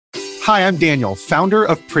Hi, I'm Daniel, founder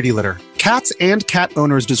of Pretty Litter. Cats and cat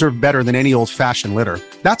owners deserve better than any old-fashioned litter.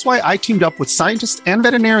 That's why I teamed up with scientists and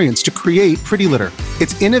veterinarians to create Pretty Litter.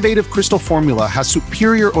 Its innovative crystal formula has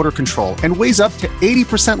superior odor control and weighs up to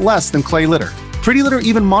 80% less than clay litter. Pretty Litter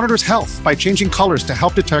even monitors health by changing colors to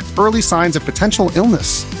help detect early signs of potential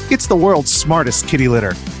illness. It's the world's smartest kitty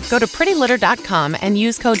litter. Go to prettylitter.com and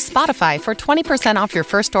use code SPOTIFY for 20% off your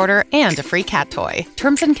first order and a free cat toy.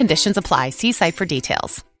 Terms and conditions apply. See site for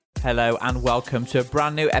details. Hello and welcome to a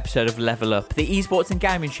brand new episode of Level Up, the esports and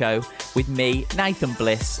gaming show with me, Nathan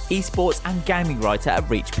Bliss, esports and gaming writer at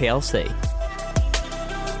Reach PLC.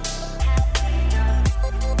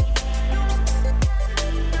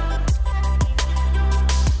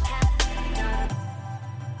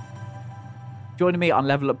 Joining me on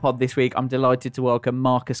Level Up Pod this week, I'm delighted to welcome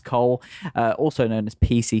Marcus Cole, also known as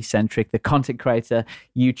PC Centric, the content creator,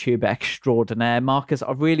 YouTuber extraordinaire. Marcus,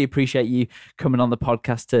 I really appreciate you coming on the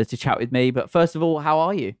podcast to chat with me. But first of all, how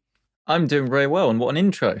are you? I'm doing very well, and what an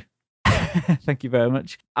intro. Thank you very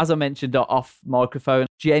much. As I mentioned off microphone,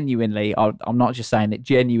 genuinely, I'm not just saying it,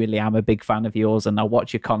 genuinely, I'm a big fan of yours and I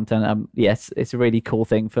watch your content. Yes, it's a really cool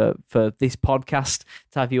thing for this podcast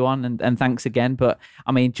to have you on, and thanks again. But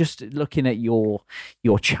I mean, just looking at your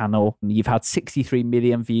channel, you've had 63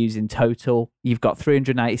 million views in total. You've got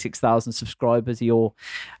 386,000 subscribers. You're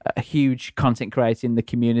a huge content creator in the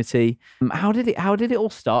community. How did it all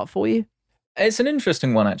start for you? It's an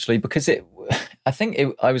interesting one, actually, because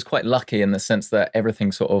I was quite lucky in the sense that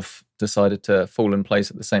everything sort of decided to fall in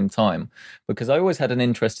place at the same time, because I always had an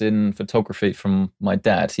interest in photography from my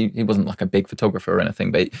dad. He wasn't like a big photographer or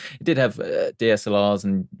anything, but he did have DSLRs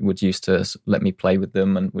and would used to let me play with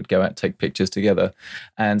them and would go out and take pictures together.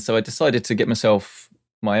 And so I decided to get myself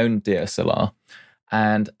my own DSLR.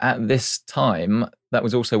 And at this time, that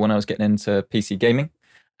was also when I was getting into PC gaming.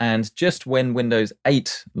 And just when Windows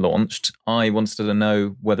 8 launched, I wanted to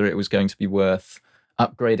know whether it was going to be worth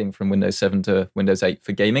upgrading from Windows 7 to Windows 8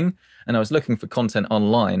 for gaming. And I was looking for content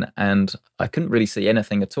online, and I couldn't really see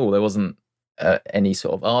anything at all. There wasn't any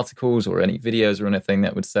sort of articles or any videos or anything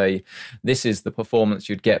that would say, this is the performance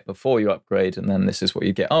you'd get before you upgrade, and then this is what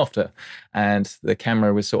you get after. And the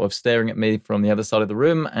camera was sort of staring at me from the other side of the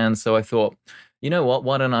room. And so I thought, you know what,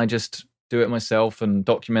 why don't I just do it myself and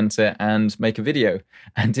document it and make a video?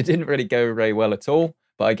 And it didn't really go very well at all,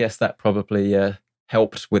 but I guess that probably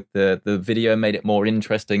helped with the video, made it more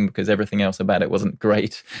interesting because everything else about it wasn't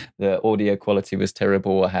great. The audio quality was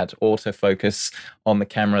terrible. I had autofocus on the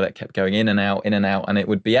camera that kept going in and out, and it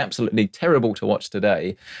would be absolutely terrible to watch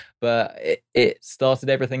today. But it started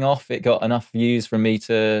everything off. It got enough views for me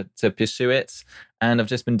to pursue it, and I've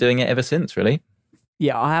just been doing it ever since, really.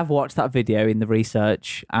 Yeah, I have watched that video in the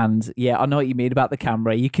research, and yeah, I know what you mean about the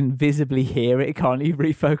camera. You can visibly hear it, can't you,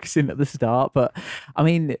 refocusing at the start? But I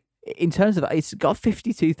mean, in terms of that, it's got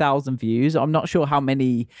 52,000 views. I'm not sure how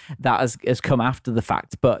many that has come after the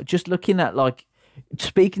fact, but just looking at, like,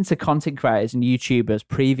 speaking to content creators and YouTubers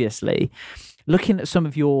previously, looking at some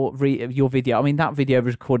of your video, I mean, that video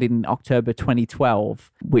was recorded in October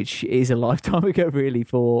 2012, which is a lifetime ago, really,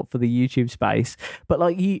 for the YouTube space. But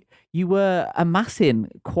like you were amassing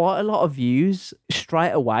quite a lot of views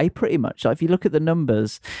straight away, pretty much. Like if you look at the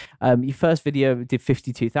numbers, your first video did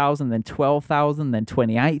 52,000, then 12,000, then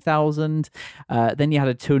 28,000. Then you had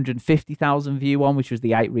a 250,000 view one, which was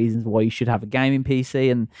the 8 reasons why you should have a gaming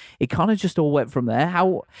PC, and it kind of just all went from there.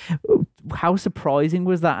 How surprising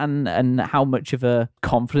was that, and how much of a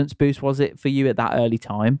confidence boost was it for you at that early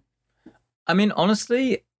time? I mean,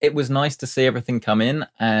 honestly, it was nice to see everything come in,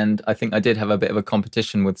 and I think I did have a bit of a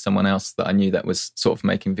competition with someone else that I knew that was sort of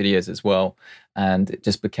making videos as well, and it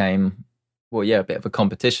just became, well, yeah, a bit of a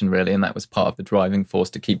competition, really, and that was part of the driving force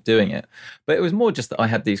to keep doing it. But it was more just that I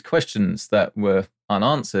had these questions that were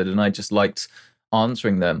unanswered, and I just liked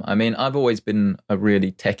answering them. I mean, I've always been a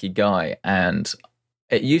really techie guy, and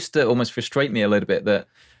it used to almost frustrate me a little bit that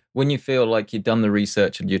when you feel like you've done the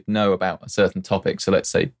research and you'd know about a certain topic, so let's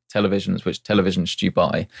say televisions, which television should you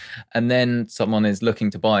buy? And then someone is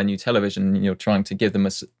looking to buy a new television and you're trying to give them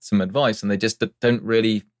some advice, and they just don't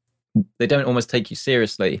almost take you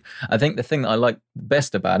seriously. I think the thing that I liked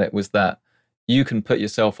best about it was that you can put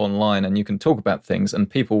yourself online and you can talk about things, and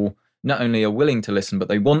people not only are willing to listen, but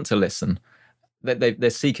they want to listen. They're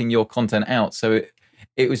seeking your content out. So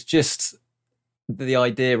it was just the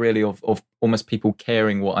idea really of almost people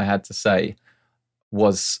caring what I had to say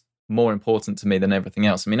was more important to me than everything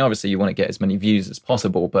else. I mean, obviously you want to get as many views as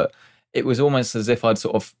possible, but it was almost as if I'd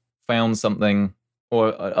sort of found something,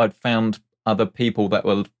 or I'd found other people that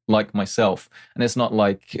were like myself. And it's not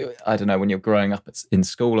like, I don't know, when you're growing up in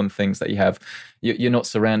school and things that you're not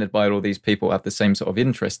surrounded by all these people who have the same sort of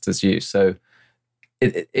interests as you. So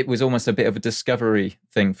it was almost a bit of a discovery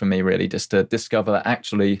thing for me, really, just to discover that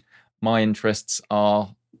actually my interests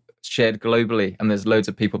are shared globally, and there's loads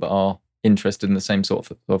of people that are interested in the same sort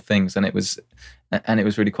of things, and it was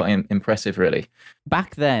really quite impressive, really.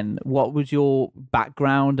 Back then, what was your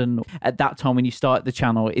background, and at that time when you started the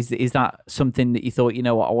channel, is that something that you thought, you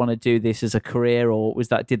know what, I want to do this as a career, or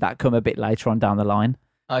did that come a bit later on down the line?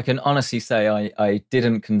 I can honestly say I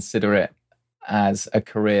didn't consider it as a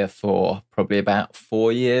career for probably about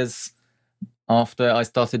 4 years after I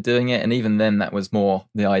started doing it. And even then, that was more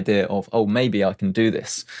the idea of, oh, maybe I can do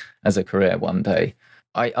this as a career one day.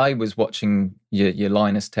 I was watching your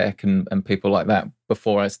Linus Tech and people like that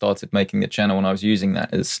before I started making the channel, and I was using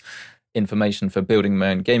that as information for building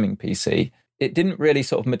my own gaming PC. It didn't really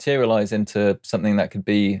sort of materialize into something that could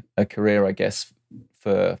be a career, I guess,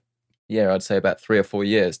 for, I'd say about 3 or 4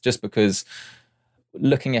 years, just because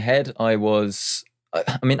looking ahead, I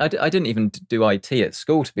didn't even do IT at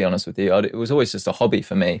school, to be honest with you. It was always just a hobby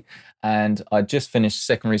for me. And I just finished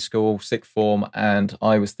secondary school, sixth form, and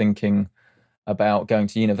I was thinking about going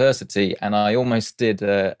to university, and I almost did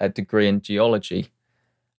a degree in geology.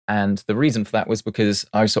 And the reason for that was because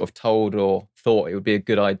I was sort of told or thought it would be a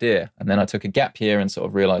good idea. And then I took a gap year and sort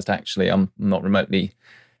of realized, actually, I'm not remotely,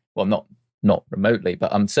 well, not remotely,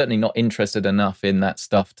 but I'm certainly not interested enough in that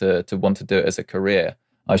stuff to want to do it as a career.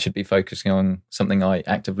 I should be focusing on something I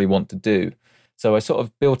actively want to do. So I sort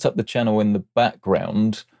of built up the channel in the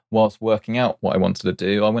background whilst working out what I wanted to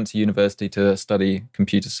do. I went to university to study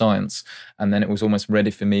computer science, and then it was almost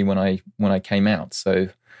ready for me when I came out. So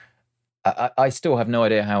I still have no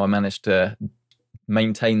idea how I managed to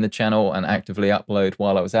maintain the channel and actively upload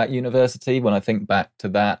while I was at university. When I think back to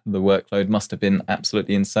that, the workload must have been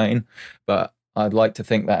absolutely insane. But I'd like to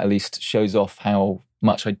think that at least shows off how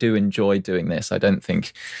much I do enjoy doing this. I don't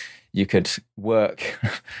think you could work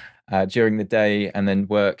during the day and then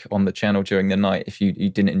work on the channel during the night if you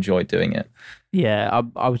didn't enjoy doing it. Yeah,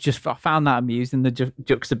 I found that amusing, the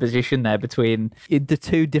juxtaposition there between the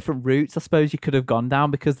two different routes I suppose you could have gone down,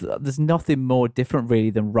 because there's nothing more different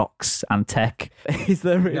really than rocks and tech. Is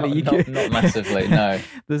there really? Not massively, no.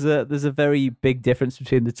 There's a very big difference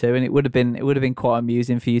between the two, and it would have been quite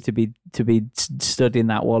amusing for you to be studying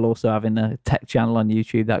that while also having a tech channel on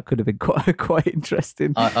YouTube. That could have been quite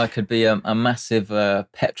interesting. I could be a massive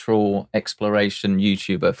petrol exploration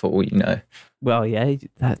YouTuber for all you know. Well, yeah,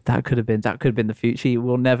 that could have been the future. You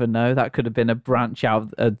will never know. That could have been a branch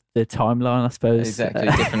out of the timeline, I suppose. Exactly,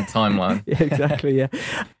 different timeline. Yeah, exactly, yeah.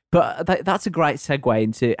 But that's a great segue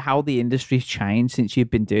into how the industry's changed since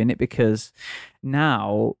you've been doing it, because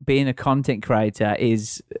now being a content creator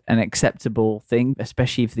is an acceptable thing,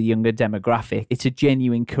 especially for the younger demographic. It's a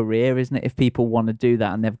genuine career, isn't it? If people want to do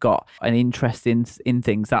that and they've got an interest in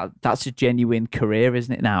things, that's a genuine career,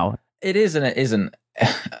 isn't it now? It is and it isn't.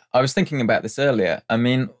 I was thinking about this earlier. I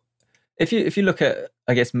mean, if you look at,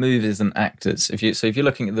 I guess, movies and actors, if you're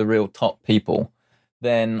looking at the real top people,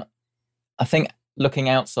 then I think looking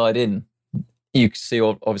outside in, you see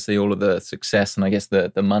obviously all of the success and I guess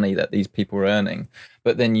the money that these people are earning,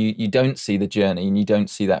 but then you don't see the journey and you don't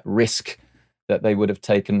see that risk that they would have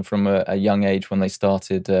taken from a young age when they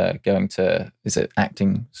started going to, is it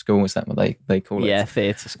acting school? Is that what they call it? Yeah,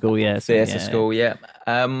 theatre school, yeah. Theatre school, yeah.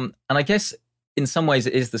 And I guess in some ways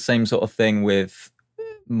it is the same sort of thing with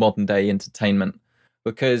modern day entertainment,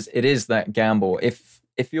 because it is that gamble. If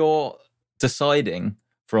you're deciding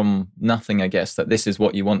from nothing, I guess, that this is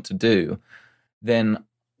what you want to do, then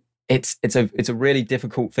it's a really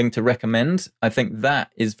difficult thing to recommend. I think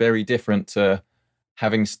that is very different to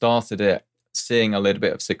having started it, seeing a little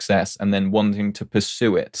bit of success and then wanting to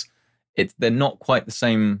pursue it. They're not quite the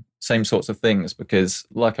same sorts of things, because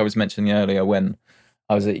like I was mentioning earlier, when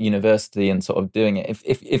I was at university and sort of doing it,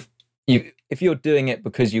 if you're doing it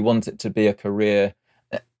because you want it to be a career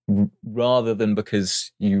rather than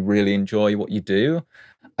because you really enjoy what you do,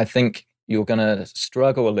 I think you're going to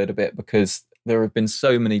struggle a little bit, because there have been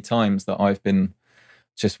so many times that I've been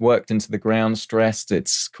just worked into the ground, stressed.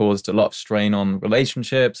 It's caused a lot of strain on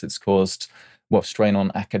relationships. It's caused strain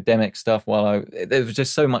on academic stuff. There was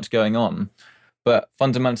just so much going on. But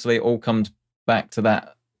fundamentally, it all comes back to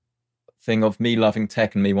that thing of me loving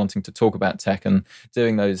tech and me wanting to talk about tech and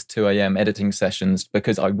doing those 2 a.m. editing sessions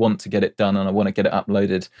because I want to get it done and I want to get it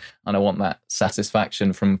uploaded and I want that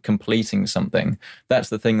satisfaction from completing something. That's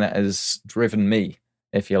the thing that has driven me,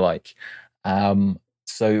 if you like.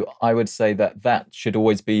 So I would say that should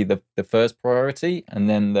always be the first priority, and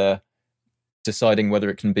then the deciding whether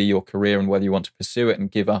it can be your career and whether you want to pursue it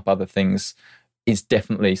and give up other things is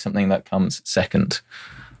definitely something that comes second.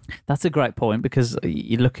 That's a great point, because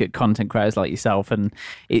you look at content creators like yourself and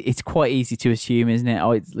it's quite easy to assume, isn't it?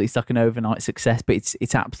 Oh, it's like an overnight success, but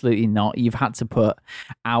it's absolutely not. You've had to put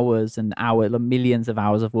hours and hours, millions of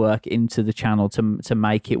hours of work into the channel to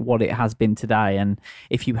make it what it has been today. And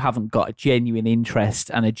if you haven't got a genuine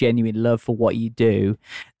interest and a genuine love for what you do,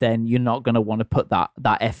 then you're not going to want to put that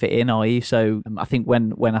effort in, are you? So I think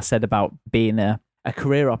when I said about being a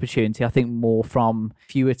career opportunity, I think more from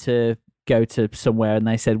if you were to go to somewhere and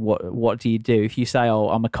they said, what do you do? If you say, oh,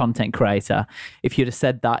 I'm a content creator, if you'd have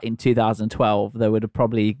said that in 2012, they would have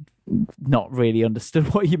probably not really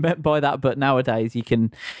understood what you meant by that. But nowadays you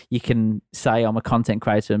can say I'm a content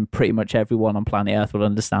creator and pretty much everyone on planet Earth will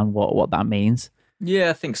understand what that means.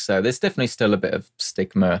 Yeah, I think so. There's definitely still a bit of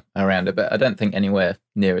stigma around it, but I don't think anywhere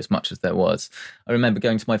near as much as there was. I remember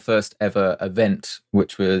going to my first ever event,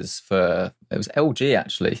 which was it was LG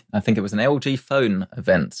actually. I think it was an LG phone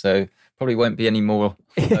event, so probably won't be any more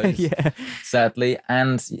of those, yeah. Sadly.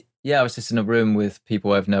 And yeah, I was just in a room with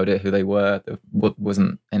people. I've no idea who they were. There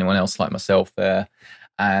wasn't anyone else like myself there.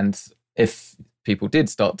 And if people did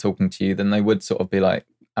start talking to you, then they would sort of be like,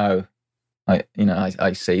 oh,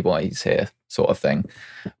 I see why he's here, sort of thing.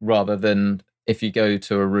 Rather than if you go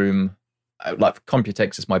to a room, like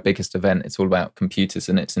Computex is my biggest event. It's all about computers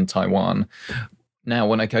and it's in Taiwan. Now,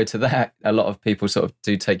 when I go to that, a lot of people sort of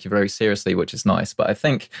do take you very seriously, which is nice. But I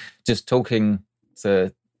think just talking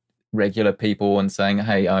to regular people and saying,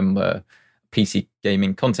 hey, I'm a PC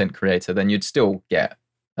gaming content creator, then you'd still get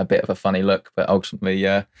a bit of a funny look. But ultimately,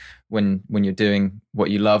 when you're doing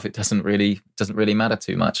what you love, it doesn't really matter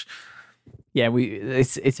too much. Yeah,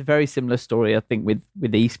 it's a very similar story, I think, with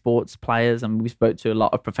esports players. And we spoke to a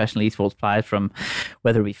lot of professional esports players from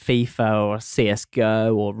whether it be FIFA or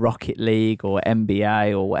CSGO or Rocket League or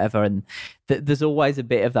NBA or whatever. And there's always a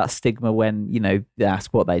bit of that stigma when, they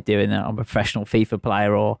ask what they do and I'm a professional FIFA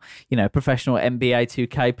player or, professional NBA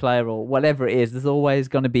 2K player or whatever it is. There's always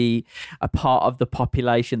going to be a part of the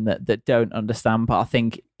population that don't understand. But I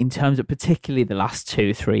think in terms of particularly the last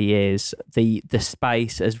 2-3 years, the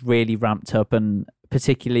space has really ramped up, and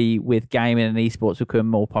particularly with gaming and esports becoming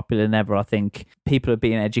more popular than ever, I think people are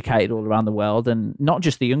being educated all around the world, and not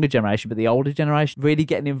just the younger generation, but the older generation really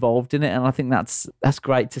getting involved in it. And I think that's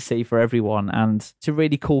great to see for everyone, and it's a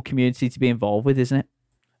really cool community to be involved with, isn't it?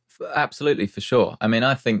 Absolutely, for sure. I mean,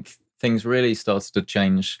 I think things really started to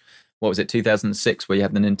change. What was it, 2006, where you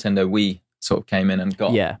had the Nintendo Wii sort of came in and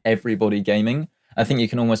got everybody gaming. I think you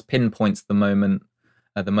can almost pinpoint the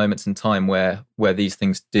moments in time where these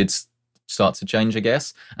things did start to change, I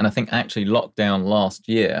guess. And I think actually lockdown last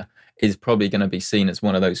year is probably going to be seen as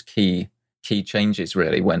one of those key changes,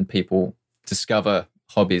 really, when people discover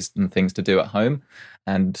hobbies and things to do at home.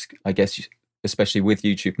 And I guess especially with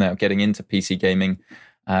YouTube now, getting into PC gaming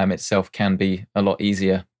itself can be a lot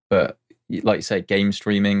easier. But like you say, game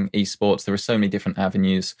streaming, esports, there are so many different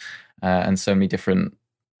avenues and so many different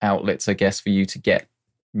outlets, I guess, for you to get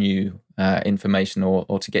new information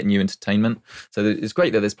or to get new entertainment. So it's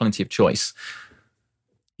great that there's plenty of choice.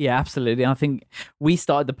 Yeah, absolutely. I think we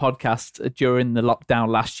started the podcast during the lockdown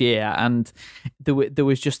last year, and there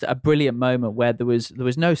was just a brilliant moment where there was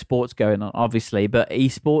no sports going on, obviously, but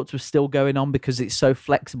esports was still going on because it's so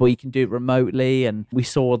flexible. You can do it remotely, and we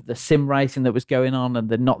saw the sim racing that was going on, and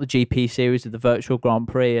not the GP series of the virtual Grand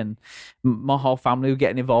Prix, and my whole family were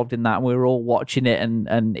getting involved in that, and we were all watching it,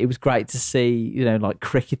 and it was great to see, like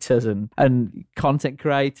cricketers and content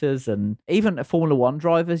creators and even Formula One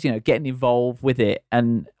drivers, getting involved with it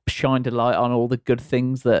and shined a light on all the good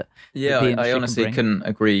things that I honestly couldn't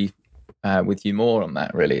agree with you more on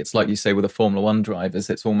that, really. It's like you say with the Formula One drivers,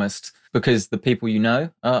 it's almost because the people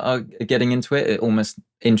are getting into it, it almost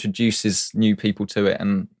introduces new people to it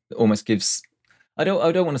and almost gives, I don't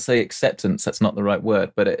want to say acceptance, that's not the right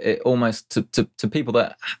word, but it almost to people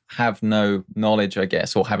that have no knowledge, I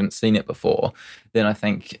guess, or haven't seen it before, then I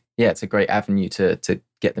think it's a great avenue to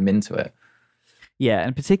get them into it. Yeah,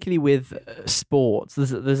 and particularly with sports,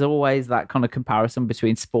 there's always that kind of comparison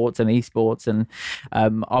between sports and esports, and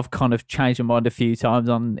I've kind of changed my mind a few times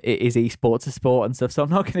on is esports a sport and stuff, so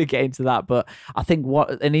I'm not going to get into that. But I think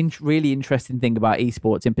what really interesting thing about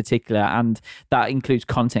esports in particular, and that includes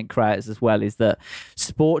content creators as well, is that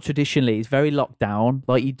sport traditionally is very locked down.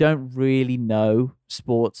 Like, you don't really know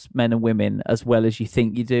sports men and women as well as you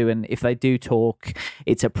think you do, and if they do talk,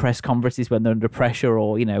 it's at press conferences when they're under pressure,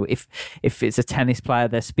 or if it's a tennis player,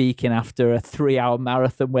 they're speaking after a 3-hour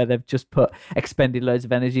marathon where they've just expended loads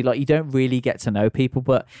of energy. Like, you don't really get to know people.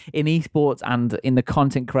 But in esports and in the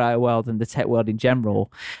content creator world and the tech world in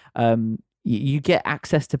general, you get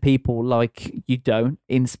access to people like you don't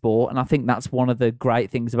in sport, and I think that's one of the great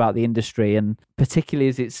things about the industry, and particularly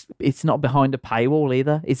as it's not behind a paywall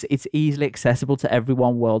either. It's easily accessible to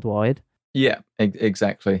everyone worldwide. Yeah,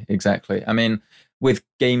 exactly. I mean, with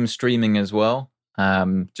game streaming as well,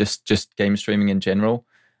 just game streaming in general,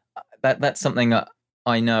 that's something that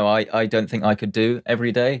I know I don't think I could do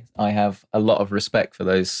every day. I have a lot of respect for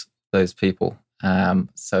those people.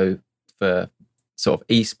 So for sort of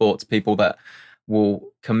esports people that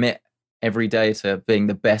will commit every day to being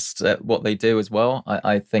the best at what they do as well,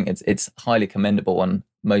 I think it's highly commendable, and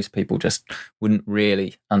most people just wouldn't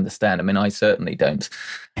really understand. I mean, I certainly don't,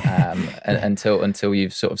 until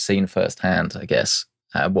you've sort of seen firsthand, I guess,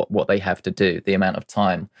 what they have to do, the amount of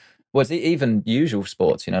time. Well, it's even usual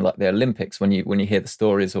sports, like the Olympics, when you hear the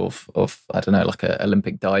stories of I don't know, like a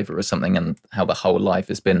Olympic diver or something, and how the whole life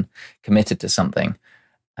has been committed to something.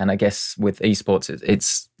 And I guess with esports,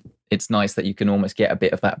 it's nice that you can almost get a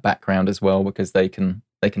bit of that background as well, because they can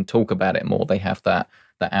talk about it more. They have that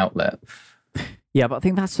outlet. Yeah, but I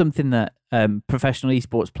think that's something that professional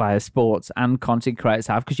esports players, sports and content creators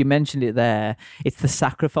have, because you mentioned it there. It's the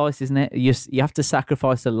sacrifice, isn't it? You have to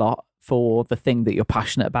sacrifice a lot for the thing that you're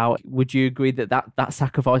passionate about. Would you agree that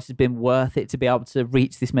sacrifice has been worth it to be able to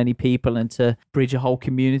reach this many people and to bridge a whole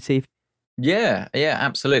community? Yeah,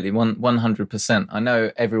 absolutely, 100%. I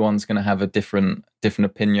know everyone's going to have a different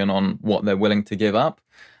opinion on what they're willing to give up.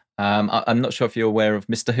 I'm not sure if you're aware of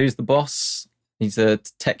Mr. Who's the Boss. He's a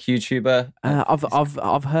tech YouTuber. I've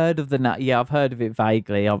heard of I've heard of it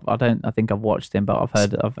vaguely. I think I've watched him, but I've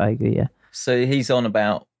heard of vaguely. Yeah. So he's on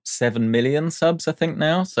about 7 million subs, I think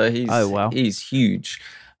now. So he's huge.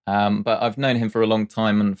 But I've known him for a long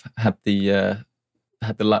time and had the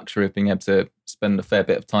luxury of being able to spend a fair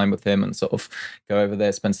bit of time with him and sort of go over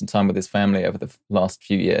there, spend some time with his family over the last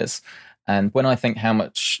few years. And when I think how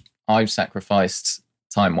much I've sacrificed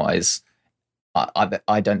time-wise,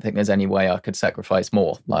 I don't think there's any way I could sacrifice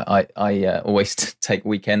more. Like I always take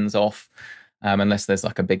weekends off, unless there's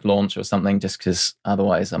like a big launch or something, just because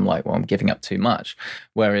otherwise I'm like, well, I'm giving up too much.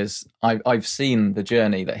 Whereas I've seen the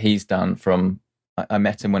journey that he's done from, I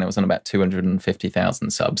met him when it was on about 250,000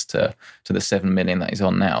 subs to the 7 million that he's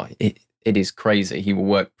on now. It is crazy. He will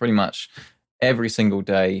work pretty much every single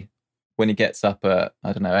day when he gets up at,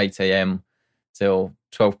 8 a.m. till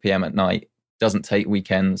 12 p.m. at night, doesn't take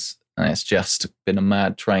weekends. And it's just been a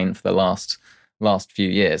mad train for the last few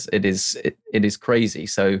years. It is crazy.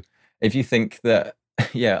 So if you think that,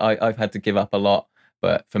 yeah, I've had to give up a lot,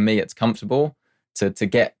 but for me, it's comfortable to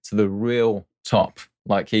get to the real top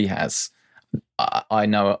like he has. I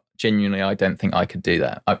know genuinely, I don't think I could do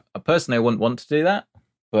that. I personally wouldn't want to do that,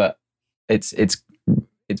 but it's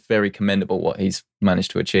very commendable what he's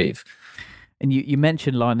managed to achieve. And you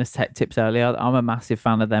mentioned Linus Tech Tips earlier. I'm a massive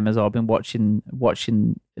fan of them as well. I've been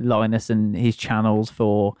watching Linus and his channels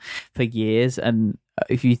for years. And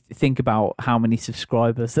if you think about how many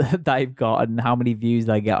subscribers that they've got and how many views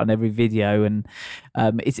they get on every video, and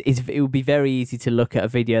it would be very easy to look at a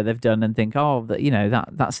video they've done and think, oh,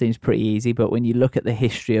 that seems pretty easy. But when you look at the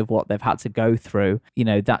history of what they've had to go through,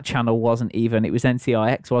 that channel wasn't even, it was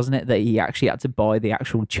NCIX, wasn't it, that he actually had to buy the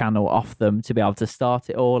actual channel off them to be able to start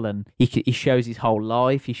it all. And he shows his whole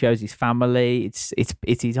life, he shows his family, it's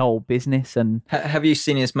his whole business. And have you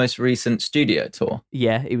seen his most recent studio tour?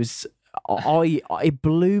 Yeah, it was. It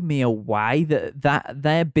blew me away that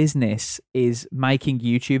their business is making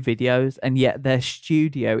YouTube videos, and yet their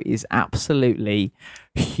studio is absolutely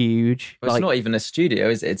huge. Well, it's not even a studio,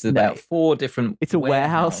 is it? It's about 4 different. It's a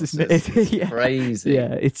warehouse, isn't it? It's yeah. Crazy.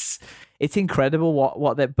 Yeah, it's incredible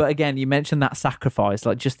what they. But again, you mentioned that sacrifice.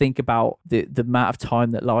 Like, just think about the amount of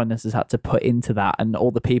time that Linus has had to put into that, and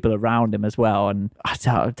all the people around him as well. And I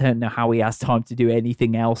don't know how he has time to do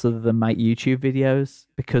anything else other than make YouTube videos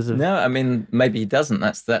because of. No, I mean, maybe he doesn't.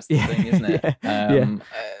 That's the thing, isn't it?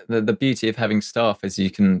 The beauty of having staff is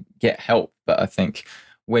you can get help. But I think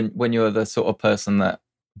when you're the sort of person that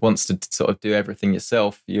wants to sort of do everything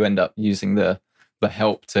yourself, you end up using the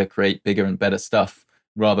help to create bigger and better stuff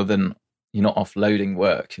rather than you're not offloading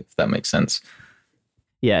work, if that makes sense.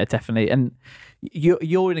 Yeah, definitely. And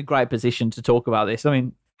you're in a great position to talk about this. I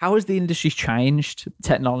mean, how has the industry changed,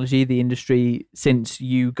 the industry, since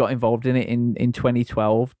you got involved in it in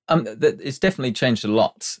 2012? It's definitely changed a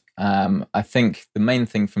lot. I think the main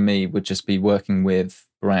thing for me would just be working with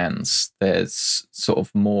brands. There's sort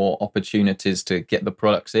of more opportunities to get the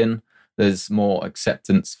products in. There's more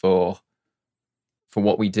acceptance for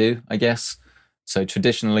what we do, I guess. So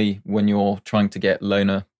traditionally, when you're trying to get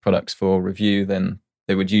loaner products for review, then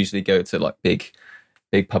they would usually go to like big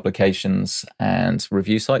big publications and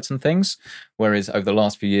review sites and things. Whereas over the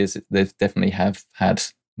last few years, they definitely have had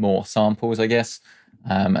more samples, I guess,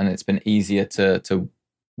 and it's been easier to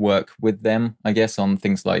work with them, I guess, on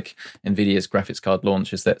things like NVIDIA's graphics card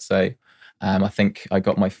launches, let's say. I think I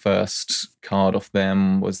got my first card off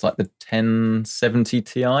them was like the 1070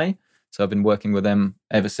 Ti. So I've been working with them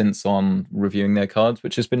ever since on reviewing their cards,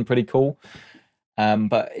 which has been pretty cool.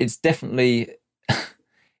 But it's definitely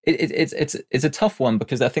it's a tough one,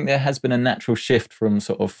 because I think there has been a natural shift from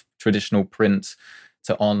sort of traditional print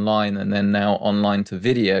to online, and then now online to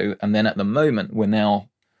video. And then at the moment,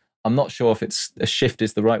 I'm not sure if it's a shift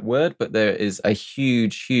is the right word, but there is a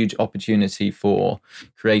huge opportunity for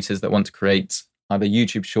creators that want to create either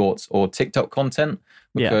YouTube Shorts or TikTok content,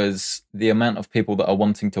 because the amount of people that are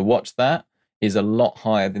wanting to watch that is a lot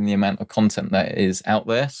higher than the amount of content that is out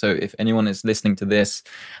there. So if anyone is listening to this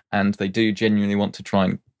and they do genuinely want to try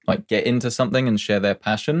and like get into something and share their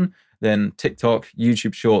passion, then TikTok,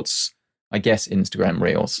 YouTube Shorts, I guess Instagram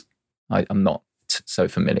Reels. I'm not so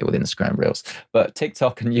familiar with Instagram Reels, but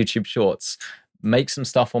TikTok and YouTube Shorts, make some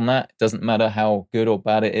stuff on that. It doesn't matter how good or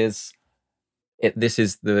bad it is. This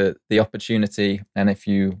is the opportunity, and if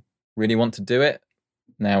you really want to do it,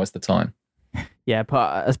 now is the time. Yeah,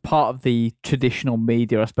 but as part of the traditional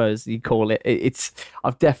media, I suppose you call it,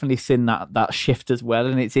 I've definitely seen that shift as well,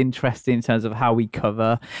 and it's interesting in terms of how we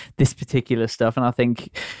cover this particular stuff. And I think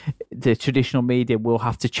the traditional media will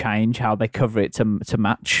have to change how they cover it to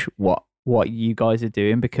match what you guys are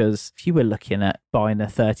doing, because if you were looking at buying a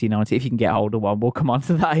 3090, if you can get hold of one, we'll come on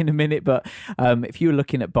to that in a minute, but if you were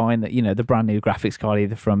looking at buying the brand new graphics card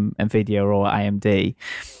either from NVIDIA or AMD,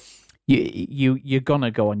 you're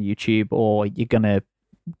gonna go on YouTube, or you're gonna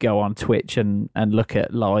go on Twitch and look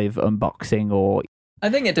at live unboxing. Or I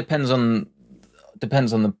think it depends on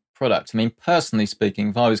the product. I mean, personally speaking,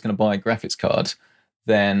 if I was going to buy a graphics card,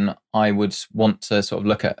 then I would want to sort of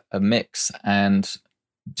look at a mix, and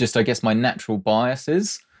just, I guess, my natural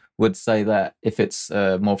biases would say that if it's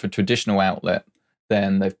more of a traditional outlet,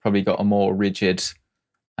 then they've probably got a more rigid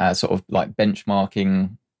sort of like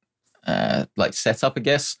benchmarking like setup, I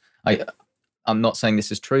guess. I'm not saying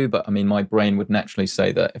this is true, but I mean, my brain would naturally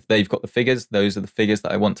say that if they've got the figures, those are the figures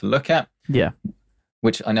that I want to look at. Yeah.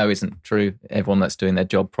 Which I know isn't true. Everyone that's doing their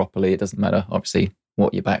job properly, it doesn't matter, obviously,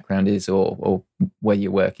 what your background is or where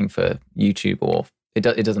you're working for YouTube, or it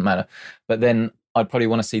doesn't matter. But then I'd probably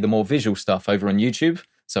want to see the more visual stuff over on YouTube.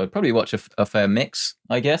 So I'd probably watch a fair mix,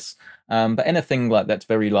 I guess. But anything like that's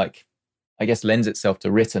very, like, I guess, lends itself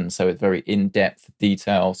to written. So it's very in-depth,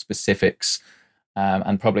 detail, specifics,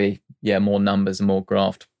 and probably, more numbers and more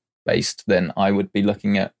graph based, then I would be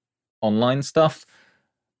looking at online stuff.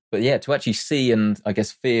 But to actually see and, I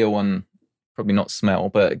guess, feel and probably not smell,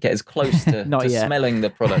 but get as close to smelling the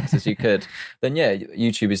products as you could, then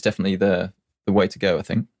YouTube is definitely the way to go, I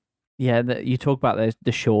think. Yeah, you talk about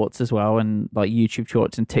the shorts as well, and like YouTube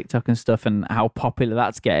Shorts and TikTok and stuff, and how popular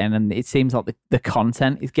that's getting. And it seems like the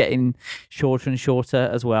content is getting shorter and shorter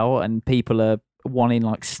as well, and people are wanting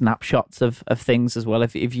like snapshots of things as well.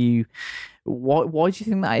 If you, why do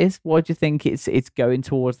you think that is? Why do you think it's going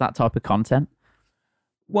towards that type of content?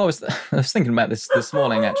 Well, I was thinking about this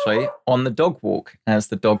morning, actually, on the dog walk, as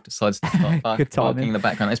the dog decides to start barking in the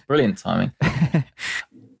background. It's brilliant timing.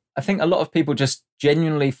 I think a lot of people just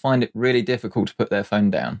genuinely find it really difficult to put their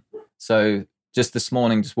phone down. So just this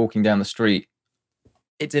morning, just walking down the street,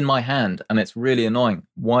 it's in my hand and it's really annoying.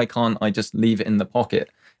 Why can't I just leave it in the pocket?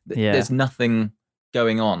 There's nothing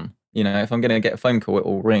going on. If I'm going to get a phone call, it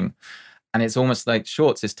will ring. And it's almost like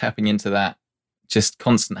Shorts is tapping into that, just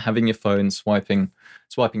constant having your phone swiping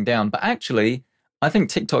down. But actually, I think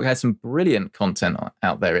TikTok has some brilliant content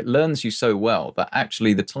out there. It learns you so well that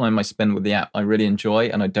actually the time I spend with the app, I really enjoy,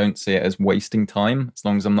 and I don't see it as wasting time as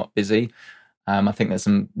long as I'm not busy. I think there's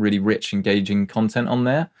some really rich, engaging content on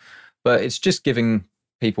there. But it's just giving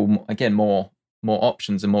people, again, more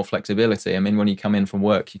options and more flexibility. I mean, when you come in from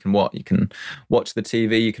work, you can watch the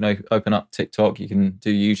TV, you can open up TikTok, you can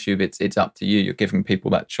do YouTube. It's up to you. You're giving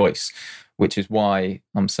people that choice, which is why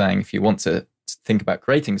I'm saying if you want to think about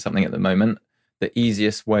creating something at the moment, the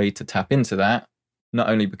easiest way to tap into that, not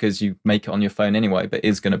only because you make it on your phone anyway, but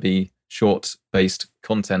is going to be short-based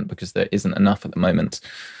content, because there isn't enough at the moment.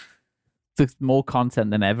 There's more content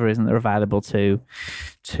than ever, isn't there, available to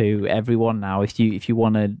everyone now. If you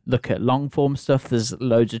want to look at long form stuff, there's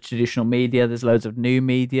loads of traditional media, there's loads of new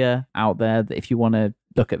media out there. If you want to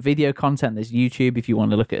look at video content, there's YouTube. If you want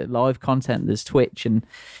to look at live content, there's Twitch, and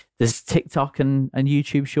there's TikTok and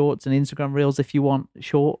YouTube Shorts and Instagram Reels if you want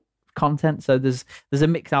short content. So there's a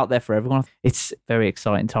mix out there for everyone. It's a very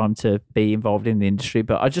exciting time to be involved in the industry.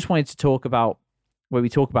 But I just wanted to talk about when we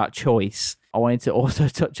talk about choice, I wanted to also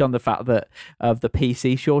touch on the fact that of the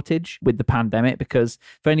PC shortage with the pandemic, because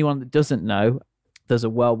for anyone that doesn't know, there's a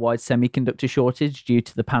worldwide semiconductor shortage due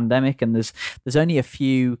to the pandemic, and there's only a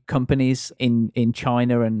few companies in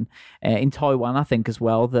China and in Taiwan, I think, as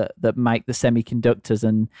well, that make the semiconductors,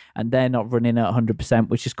 and they're not running at 100%,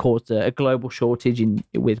 which has caused a global shortage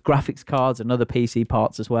with graphics cards and other PC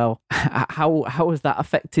parts as well. How has that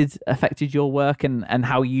affected your work and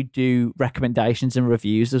how you do recommendations and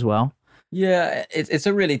reviews as well? Yeah, it's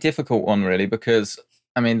a really difficult one, really, because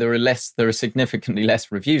I mean, there are significantly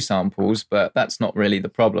less review samples, but that's not really the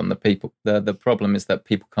problem. The problem is that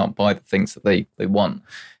people can't buy the things that they want.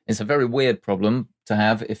 It's a very weird problem to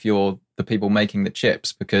have if you're the people making the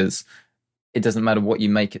chips, because it doesn't matter what you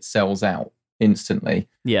make, it sells out instantly.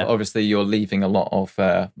 Yeah. But obviously, you're leaving a lot of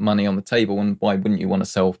money on the table, and why wouldn't you want to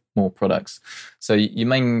sell more products? So your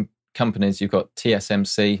main companies, you've got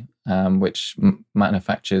TSMC, which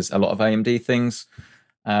manufactures a lot of AMD things.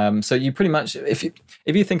 So you pretty much, if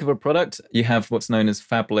you think of a product, you have what's known as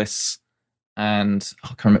fabless, and I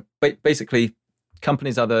can't remember. Basically,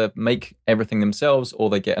 companies either make everything themselves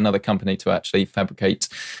or they get another company to actually fabricate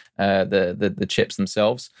the chips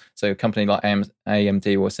themselves. So a company like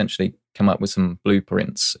AMD will essentially come up with some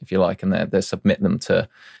blueprints, if you like, and they submit them to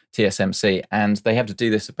TSMC, and they have to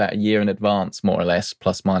do this about a year in advance, more or less,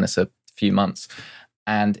 plus minus a few months.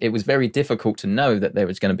 And it was very difficult to know that there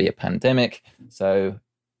was going to be a pandemic, so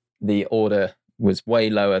the order was way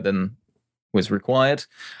lower than was required,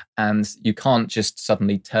 and you can't just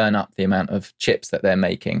suddenly turn up the amount of chips that they're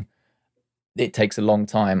making. It takes a long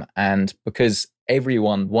time, and because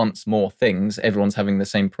everyone wants more things, everyone's having the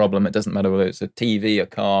same problem. It doesn't matter whether it's a TV, a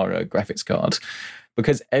car, a graphics card.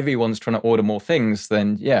 Because everyone's trying to order more things,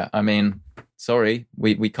 then yeah, I mean, sorry,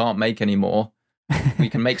 we can't make any more. We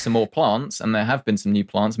can make some more plants, and there have been some new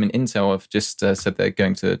plants. I mean, Intel have just said they're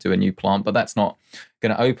going to do a new plant, but that's not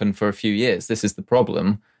going to open for a few years. This is the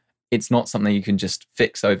problem. It's not something you can just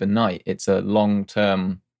fix overnight. It's a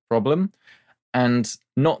long-term problem, and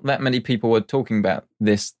not that many people are talking about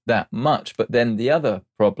this that much. But then the other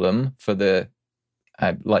problem for the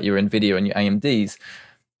like your NVIDIA and your AMDs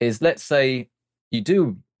is, let's say you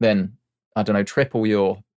do then, I don't know, triple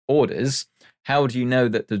your orders. How do you know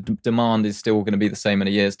that the demand is still going to be the same in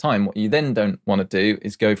a year's time? What you then don't want to do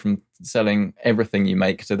is go from selling everything you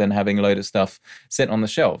make to then having a load of stuff sit on the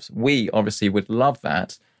shelves. We obviously would love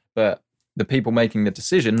that, but the people making the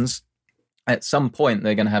decisions, at some point,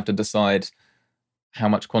 they're going to have to decide how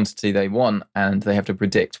much quantity they want, and they have to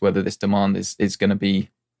predict whether this demand is going to be,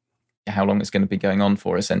 how long it's going to be going on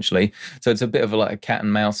for, essentially. So it's a bit of like a cat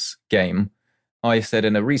and mouse game. I said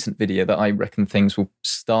in a recent video that I reckon things will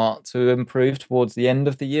start to improve towards the end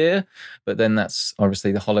of the year, but then that's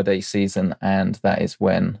obviously the holiday season, and that is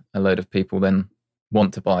when a load of people then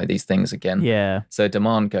want to buy these things again. Yeah. So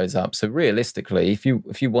demand goes up. So realistically, if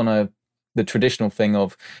you want the traditional thing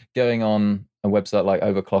of going on a website like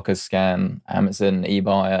Overclockers, Scan, Amazon,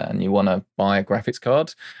 eBuyer, and you want to buy a graphics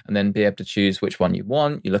card and then be able to choose which one you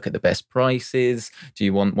want, you look at the best prices. Do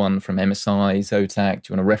you want one from MSI, Zotac?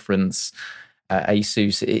 Do you want a reference?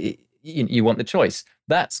 Asus, you want the choice.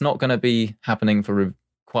 That's not going to be happening for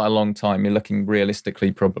quite a long time. You're looking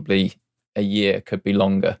realistically probably a year, could be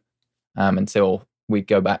longer, until we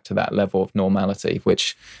go back to that level of normality,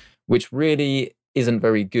 which really isn't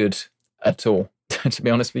very good at all, to be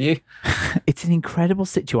honest with you. It's an incredible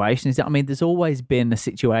situation, isn't it? I mean, there's always been a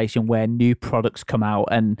situation where new products come out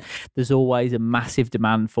and there's always a massive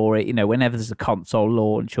demand for it. You know, whenever there's a console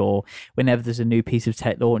launch or whenever there's a new piece of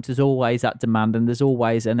tech launch, there's always that demand, and there's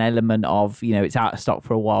always an element of, you know, it's out of stock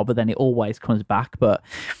for a while, but then it always comes back. But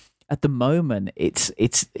at the moment,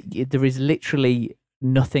 there is literally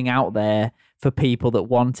nothing out there for people that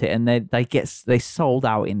want it, and they sold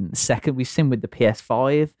out in second. We've seen with the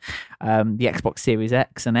PS5, the Xbox Series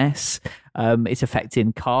X and S. It's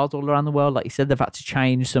affecting cars all around the world. Like you said, they've had to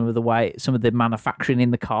change some of the manufacturing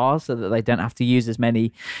in the cars so that they don't have to use as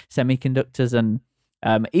many semiconductors. And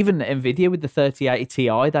even Nvidia with the 3080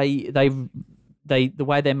 Ti, the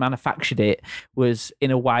way they manufactured it was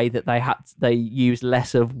in a way that they used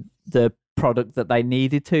less of the product that they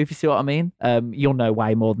needed to, if you see what I mean. You'll know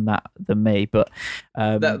way more than that than me, but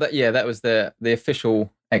that was the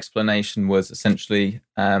official explanation was essentially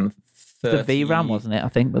 30, the VRAM, wasn't it? I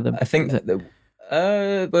think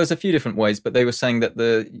there's a few different ways, but they were saying that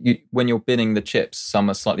when you're binning the chips, some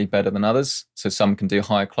are slightly better than others, so some can do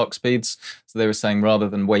higher clock speeds. So they were saying rather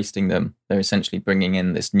than wasting them, they're essentially bringing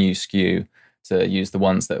in this new SKU to use the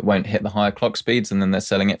ones that won't hit the higher clock speeds, and then they're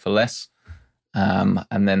selling it for less.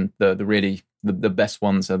 And then the really the best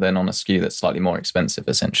ones are then on a SKU that's slightly more expensive,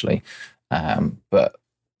 essentially. But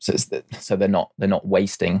so they're not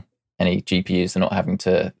wasting any GPUs. They're not having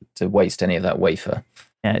to waste any of that wafer.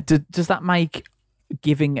 Yeah. Does that make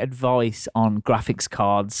giving advice on graphics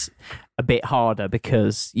cards a bit harder,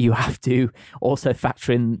 because you have to also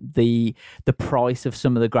factor in the price of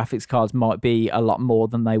some of the graphics cards might be a lot more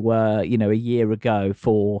than they were, you know, a year ago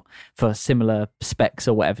for similar specs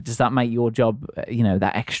or whatever? Does that make your job, you know,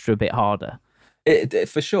 that extra bit harder? It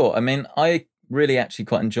for sure. I mean, I really actually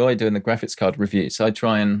quite enjoy doing the graphics card reviews. I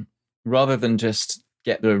try and, rather than just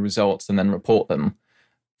get the results and then report them,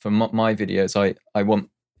 for my videos, I want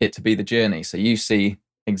it to be the journey. So you see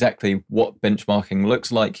exactly what benchmarking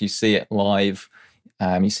looks like. You see it live.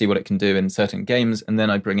 You see what it can do in certain games. And then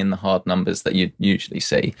I bring in the hard numbers that you usually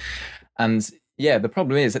see. And yeah, the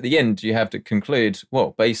problem is at the end, you have to conclude,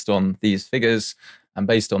 well, based on these figures and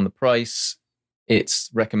based on the price, it's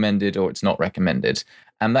recommended or it's not recommended.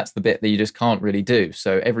 And that's the bit that you just can't really do.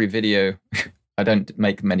 So every video, I don't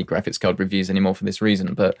make many graphics card reviews anymore for this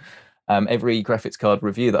reason, but every graphics card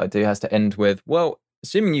review that I do has to end with, well,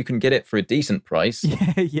 assuming you can get it for a decent price.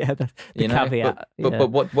 Yeah, the caveat. But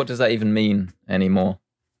what does that even mean anymore?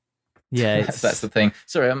 Yeah, that's the thing.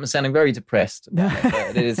 Sorry, I'm sounding very depressed. But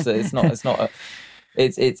it's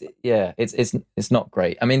not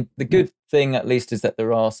great. I mean, the good thing at least is that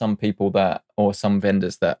there are some people or some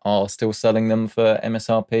vendors that are still selling them for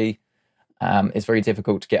MSRP. It's very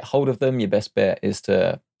difficult to get hold of them. Your best bet is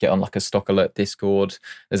to get on like a stock alert Discord.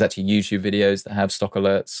 There's actually YouTube videos that have stock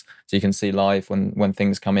alerts, so you can see live when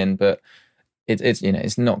things come in. But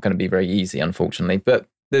it's not going to be very easy, unfortunately. But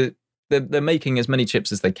they're making as many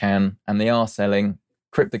chips as they can, and they are selling.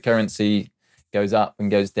 Cryptocurrency goes up and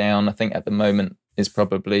goes down. I think at the moment is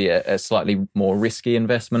probably a slightly more risky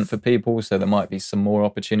investment for people. So there might be some more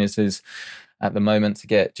opportunities at the moment to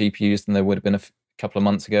get GPUs than there would have been a couple of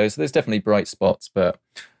months ago. So there's definitely bright spots, but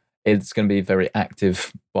it's going to be very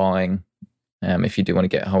active buying if you do want to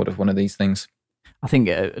get a hold of one of these things. I think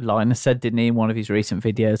Linus said, didn't he, in one of his recent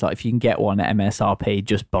videos, like if you can get one at MSRP,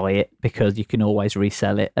 just buy it because you can always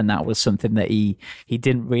resell it. And that was something that he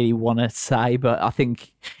didn't really want to say, but I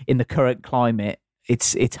think in the current climate,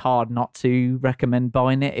 it's hard not to recommend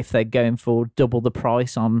buying it if they're going for double the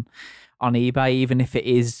price on eBay, even if it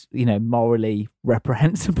is, you know, morally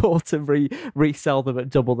reprehensible to resell them at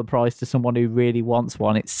double the price to someone who really wants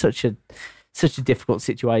one. It's such a difficult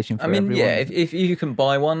situation for everyone. Yeah, if you can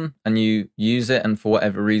buy one and you use it and for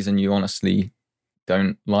whatever reason you honestly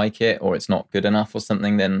don't like it or it's not good enough or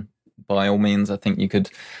something, then by all means, I think you could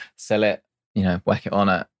sell it, you know, whack it on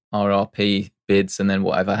at RRP bids and then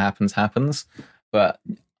whatever happens. But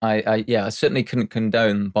I certainly couldn't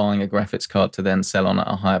condone buying a graphics card to then sell on at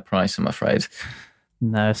a higher price, I'm afraid.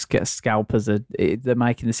 No, scalpers they're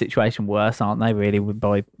making the situation worse, aren't they, really,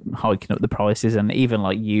 by hiking up the prices? And even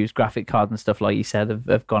like used graphic cards and stuff, like you said,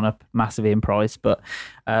 have gone up massively in price. But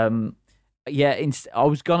I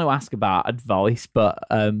was going to ask about advice, but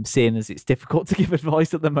seeing as it's difficult to give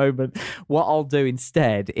advice at the moment, what I'll do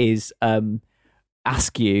instead is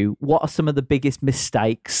ask you, what are some of the biggest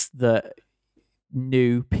mistakes that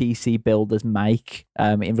new PC builders make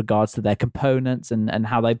in regards to their components and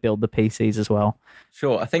how they build the PCs as well?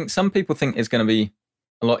 Sure. I think some people think it's going to be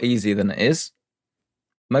a lot easier than it is.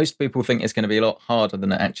 Most people think it's going to be a lot harder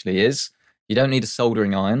than it actually is. You don't need a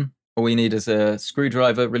soldering iron. All you need is a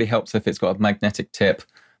screwdriver. It really helps if it's got a magnetic tip,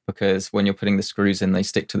 because when you're putting the screws in, they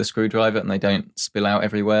stick to the screwdriver and they don't spill out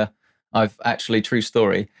everywhere. I've actually, true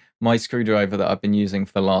story, my screwdriver that I've been using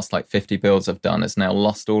for the last 50 builds I've done has now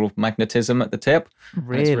lost all of magnetism at the tip.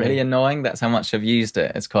 Really? And it's really annoying. That's how much I've used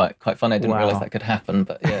it. It's quite fun. I didn't realize that could happen,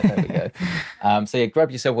 but yeah, there we go. So yeah,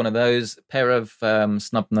 grab yourself one of those. A pair of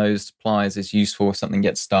snub-nosed pliers is useful if something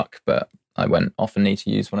gets stuck, but I won't often need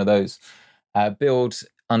to use one of those. Build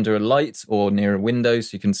under a light or near a window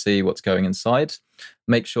so you can see what's going inside.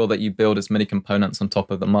 Make sure that you build as many components on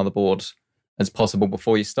top of the motherboard as possible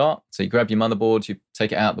before you start. So you grab your motherboard, you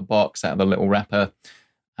take it out of the box, out of the little wrapper,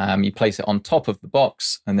 you place it on top of the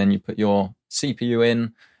box, and then you put your CPU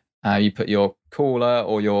in, you put your cooler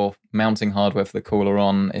or your mounting hardware for the cooler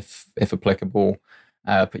on, if applicable,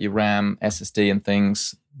 put your RAM, SSD and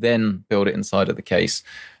things, then build it inside of the case.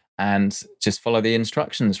 And just follow the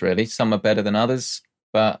instructions, really. Some are better than others,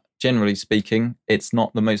 but generally speaking, it's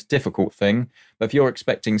not the most difficult thing. But if you're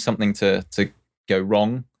expecting something to go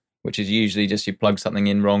wrong, which is usually just you plug something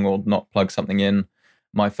in wrong or not plug something in.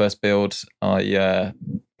 My first build, I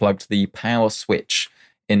plugged the power switch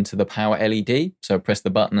into the power LED. So I pressed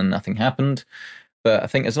the button and nothing happened. But I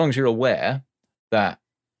think as long as you're aware that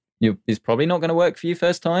it's probably not going to work for you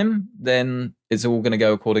first time, then it's all going to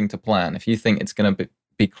go according to plan. If you think it's going to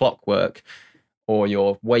be clockwork, or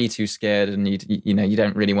you're way too scared and you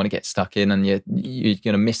don't really want to get stuck in, and you're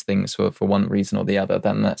going to miss things for one reason or the other,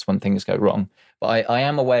 then that's when things go wrong. But I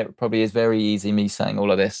am aware it probably is very easy, me saying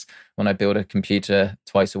all of this, when I build a computer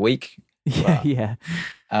twice a week. Yeah.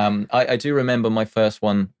 I do remember my first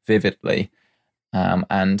one vividly,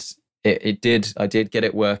 and I did get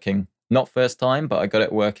it working. Not first time, but I got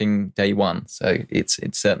it working day one. So it's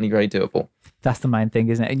certainly very doable. That's the main thing,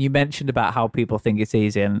 isn't it? And you mentioned about how people think it's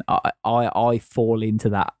easy, and I fall into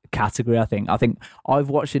that category. I think I've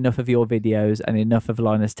watched enough of your videos and enough of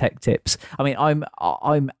Linus Tech Tips. I mean,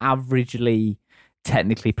 I'm averagely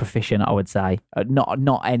technically proficient, I would say.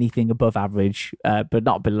 Not anything above average, but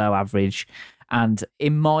not below average. And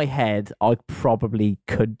in my head, I probably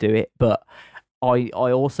could do it, but I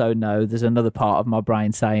also know there's another part of my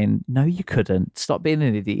brain saying, no, you couldn't. Stop being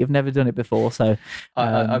an idiot. You've never done it before. So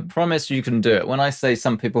I promise you can do it. When I say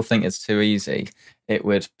some people think it's too easy, it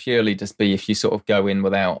would purely just be if you sort of go in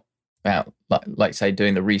without like say,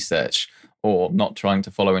 doing the research, or not trying to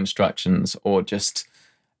follow instructions, or just,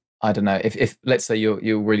 I don't know, if let's say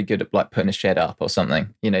you're really good at like putting a shed up or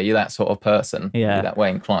something, you're that sort of person, you're that way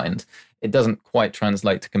inclined. It doesn't quite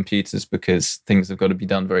translate to computers because things have got to be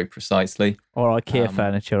done very precisely. Or IKEA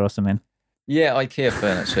furniture or something. Yeah, IKEA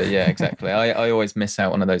furniture. Yeah, exactly. I always miss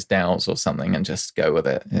out one of those dowels or something and just go with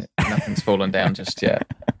it. Nothing's fallen down just yet.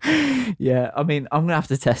 Yeah, I mean, I'm gonna have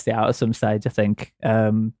to test it out at some stage, I think,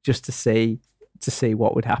 just to see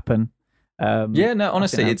what would happen. Yeah, no,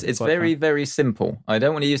 honestly, it's very, very simple. I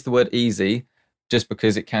don't want to use the word easy, just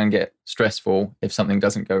because it can get stressful if something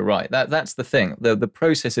doesn't go right. That's the thing. The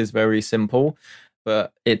process is very simple,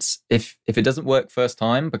 but it's if it doesn't work first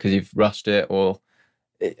time because you've rushed it, or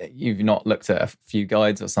you've not looked at a few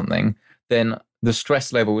guides or something, then the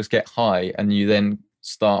stress levels get high, and you then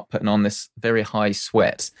start putting on this very high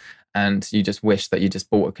sweat, and you just wish that you just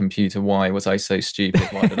bought a computer. Why was I so stupid?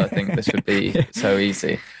 Why did I think this would be so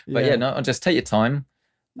easy? But no, just take your time.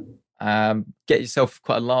 Get yourself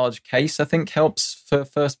quite a large case, I think helps for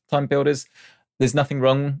first time builders. There's nothing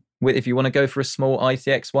wrong with, if you want to go for a small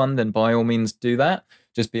ITX one, then by all means do that.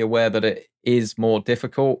 Just be aware that it is more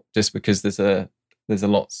difficult just because there's a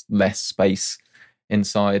lot less space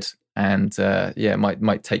inside, and it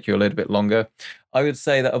might take you a little bit longer. I would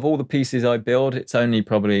say that of all the pieces I build, it's only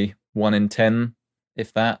probably 1 in 10,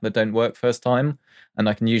 if that don't work first time, and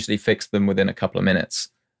I can usually fix them within a couple of minutes.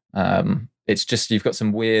 It's just you've got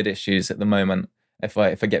some weird issues at the moment. If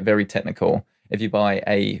I get very technical, if you buy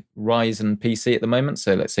a Ryzen PC at the moment,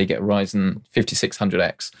 so let's say you get a Ryzen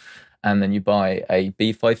 5600X, and then you buy a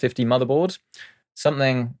B550 motherboard,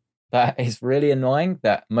 something that is really annoying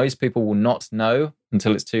that most people will not know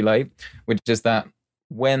until it's too late, which is that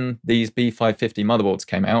when these B550 motherboards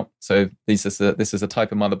came out, so this is a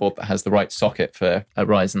type of motherboard that has the right socket for a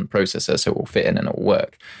Ryzen processor, so it will fit in and it will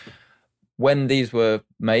work. When these were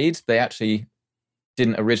made, they actually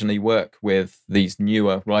didn't originally work with these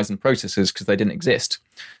newer Ryzen processors because they didn't exist.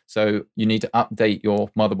 So you need to update your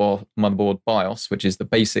motherboard BIOS, which is the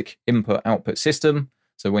basic input-output system.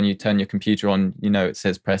 So when you turn your computer on, it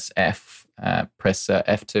says press F, press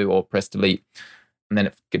F2 or press delete, and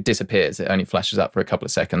then it disappears. It only flashes up for a couple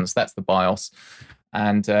of seconds. That's the BIOS.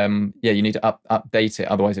 And you need to update it,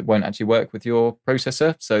 otherwise it won't actually work with your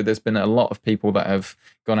processor. So there's been a lot of people that have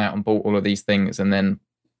gone out and bought all of these things, and then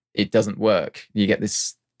it doesn't work. You get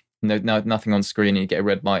this nothing on screen, and you get a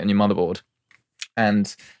red light on your motherboard.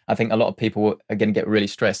 And I think a lot of people are going to get really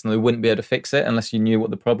stressed, and they wouldn't be able to fix it unless you knew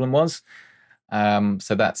what the problem was.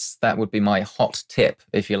 So that would be my hot tip,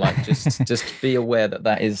 if you like. Just be aware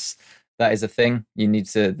that is a thing. You need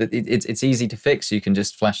to. It's easy to fix. You can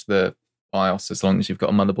just flash the BIOS as long as you've got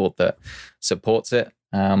a motherboard that supports it.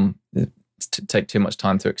 To take too much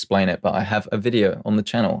time to explain it, but I have a video on the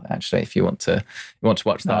channel actually if you want to watch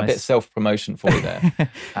that. Nice. A bit self-promotion for you there.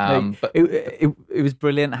 But it was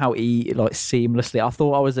brilliant how he seamlessly, I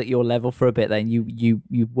thought I was at your level for a bit, then you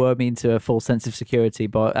were me into a full sense of security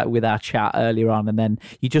with our chat earlier on, and then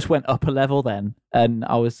you just went up a level then, and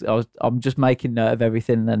I'm just making note of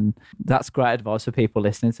everything, and that's great advice for people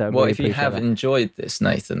listening. So if you have enjoyed this,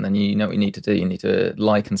 Nathan, then you know what you need to do. You need to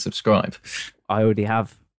like and subscribe. I already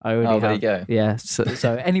have. There you go. Yeah.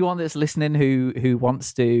 So anyone that's listening who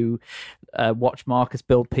wants to watch Marcus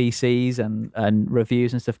build PCs and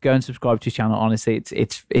reviews and stuff, go and subscribe to his channel. Honestly,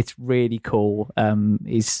 it's really cool.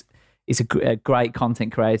 a great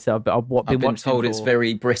content creator. I've been told it's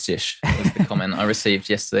very British. Was the comment I received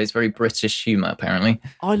yesterday. It's very British humour, apparently.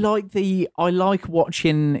 I like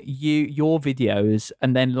watching your videos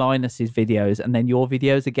and then Linus's videos and then your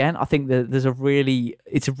videos again. I think that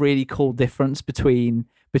it's a really cool difference between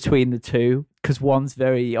the two, because one's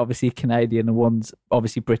very obviously Canadian and one's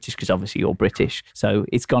obviously British, because obviously you're British, so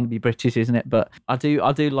it's gonna be British, isn't it? But I do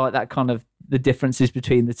like that kind of the differences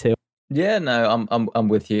between the two. Yeah, no, I'm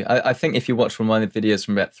with you. I think if you watch one of my videos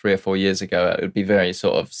from about 3 or 4 years ago, it would be very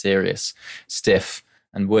sort of serious, stiff,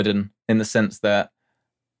 and wooden, in the sense that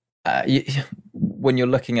when you're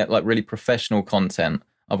looking at like really professional content,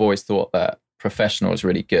 I've always thought that professional is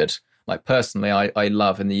really good. Like personally, I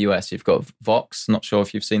love in the US, you've got Vox. Not sure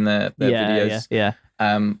if you've seen their videos. Yeah.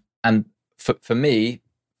 And for me,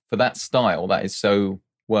 for that style, that is so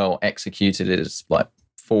well executed. It is like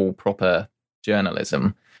full proper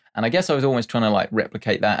journalism. And I guess I was always trying to like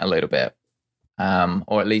replicate that a little bit,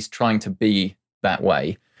 or at least trying to be that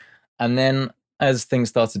way. And then as things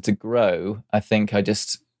started to grow, I think I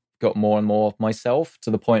just got more and more of myself,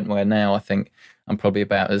 to the point where now I think I'm probably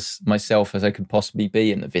about as myself as I could possibly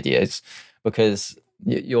be in the videos, because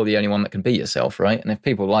you're the only one that can be yourself, right? And if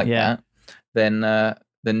people like that, then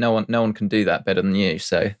no one can do that better than you.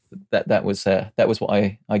 So that was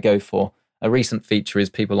what I go for. A recent feature is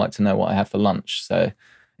people like to know what I have for lunch. So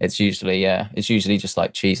it's usually just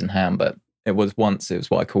like cheese and ham, but it was what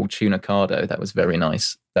I called tuna cardo. That was very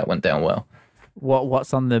nice. That went down well.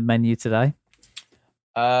 What's on the menu today?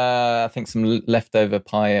 I think some leftover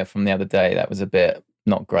pie from the other day. That was a bit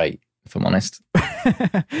not great, if I'm honest.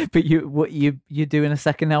 But you doing a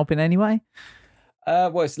second helping anyway?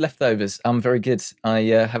 Well, it's leftovers. I'm very good. I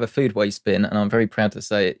have a food waste bin, and I'm very proud to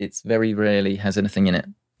say it's very rarely has anything in it.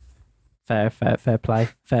 Fair play.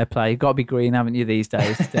 You've got to be green, haven't you, these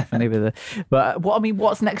days? Definitely. But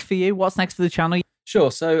what's next for you? What's next for the channel?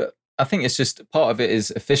 Sure. So I think it's just part of it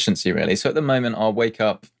is efficiency, really. So at the moment, I'll wake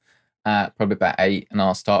up at probably about 8, and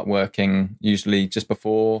I'll start working usually just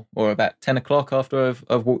before or about 10 o'clock after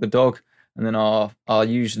I've walked the dog, and then I'll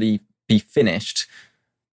usually be finished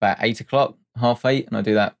about 8 o'clock, 7:30, and I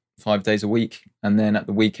do that 5 days a week. And then at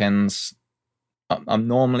the weekends, I'm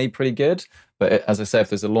normally pretty good. But as I say, if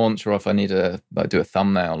there's a launch or if I need to do a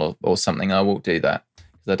thumbnail or something, I will do that,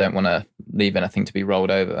 because I don't want to leave anything to be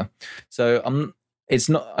rolled over. So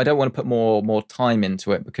I don't want to put more time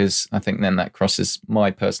into it, because I think then that crosses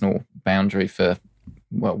my personal boundary for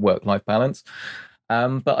work-life balance.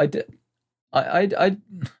 But I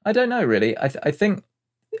don't know really. I think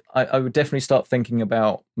I would definitely start thinking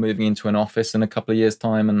about moving into an office in a couple of years'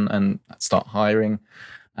 time and start hiring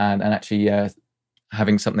and actually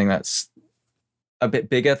having something that's a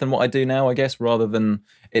bit bigger than what I do now, I guess, rather than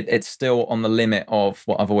it's still on the limit of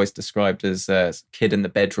what I've always described as a kid in the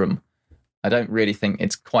bedroom. I don't really think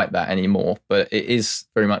it's quite that anymore, but it is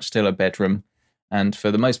very much still a bedroom. And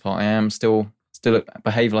for the most part, I am still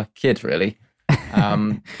behave like a kid, really.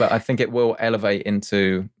 But I think it will elevate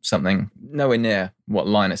into something nowhere near what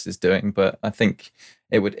Linus is doing. But I think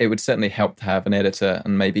it would certainly help to have an editor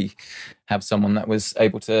and maybe have someone that was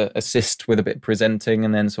able to assist with a bit of presenting,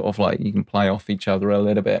 and then sort of like you can play off each other a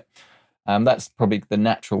little bit. That's probably the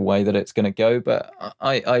natural way that it's going to go. But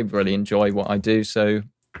I really enjoy what I do, so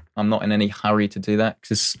I'm not in any hurry to do that,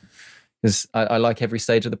 because I like every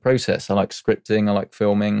stage of the process. I like scripting, I like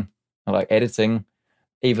filming, I like editing.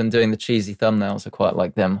 Even doing the cheesy thumbnails, I quite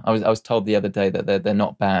like them. I was told the other day that they're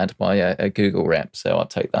not bad by a Google rep, so I'll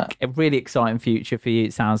take that. A really exciting future for you,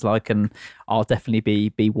 it sounds like, and I'll definitely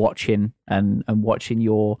be watching and watching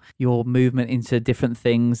your movement into different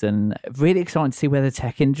things, and really excited to see where the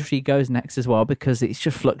tech industry goes next as well, because it's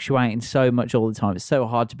just fluctuating so much all the time. It's so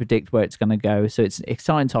hard to predict where it's going to go, so it's an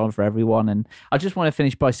exciting time for everyone. And I just want to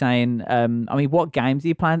finish by saying, what games are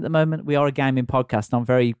you playing at the moment? We are a gaming podcast, and I'm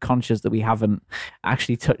very conscious that we haven't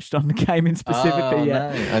actually touched on the gaming specifically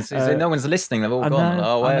yet. No. No one's listening. They've all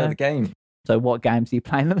gone, where are the game? So what games are you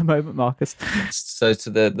playing at the moment, Marcus? So to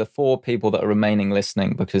the 4 people that are remaining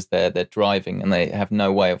listening because they're driving and they have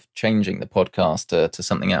no way of changing the podcast to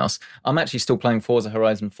something else, I'm actually still playing Forza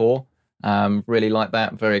Horizon 4. Really like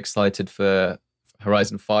that. Very excited for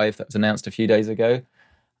Horizon 5 that was announced a few days ago.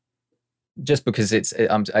 Just because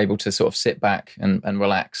I'm able to sort of sit back and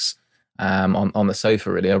relax on the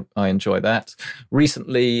sofa, really. I enjoy that.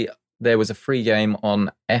 Recently, there was a free game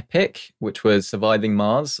on Epic, which was Surviving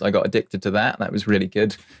Mars. I got addicted to that. That was really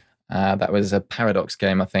good. That was a Paradox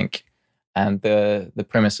game, I think. And the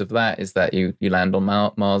premise of that is that you land on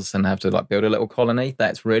Mars and have to like build a little colony.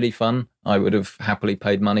 That's really fun. I would have happily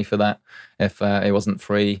paid money for that if it wasn't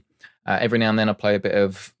free. Every now and then I play a bit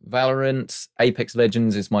of Valorant. Apex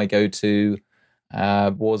Legends is my go-to.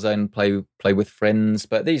 Warzone, play with friends.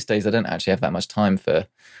 But these days I don't actually have that much time for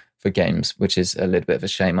games, which is a little bit of a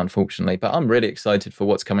shame, unfortunately. But I'm really excited for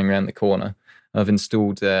what's coming around the corner. I've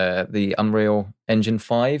installed the Unreal Engine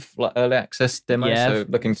 5 early access demo, so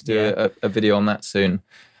looking to do a video on that soon,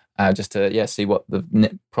 just to see what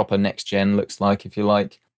the proper next gen looks like, if you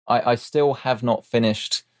like. I still have not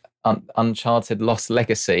finished Uncharted Lost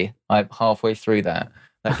Legacy. I'm halfway through that.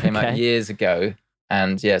 That came out years ago,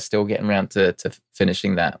 and still getting around to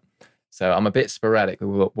finishing that. So I'm a bit sporadic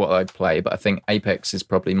with what I play, but I think Apex is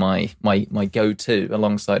probably my go-to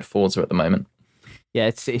alongside Forza at the moment. Yeah,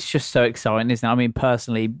 it's just so exciting, isn't it? I mean,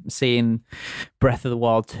 personally, seeing Breath of the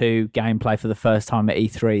Wild 2 gameplay for the first time at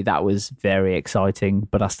E3, that was very exciting,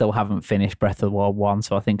 but I still haven't finished Breath of the Wild 1,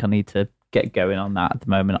 so I think I need to get going on that at the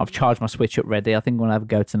moment. I've charged my Switch up ready. I think I'm going to have a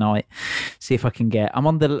go tonight, see if I can I'm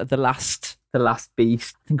on the last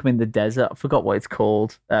beast. I think I'm in the desert. I forgot what it's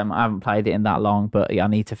called. I haven't played it in that long, but I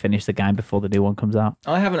need to finish the game before the new one comes out.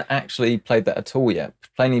 I haven't actually played that at all yet,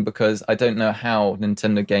 plainly because I don't know how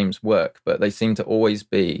Nintendo games work, but they seem to always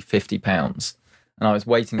be £50. And I was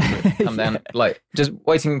waiting for it to come down, just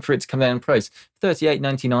waiting for it to come down in price.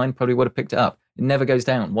 $38.99 probably would have picked it up. It never goes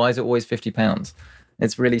down. Why is it always £50?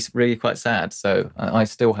 It's really, really quite sad. So I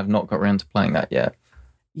still have not got around to playing that yet.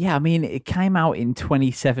 Yeah, I mean, it came out in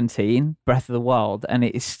 2017, Breath of the Wild, and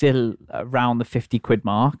it is still around the 50 quid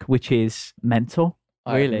mark, which is mental.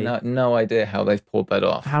 Really? I have no idea how they've pulled that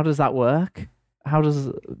off. How does that work?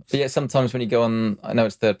 Sometimes when you go on, I know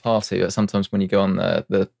it's third party, but sometimes when you go on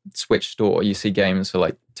the Switch store, you see games for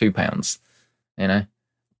like £2,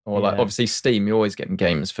 or obviously Steam, you're always getting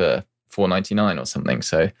games for $4.99 or something.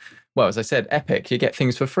 So, well, as I said, Epic, you get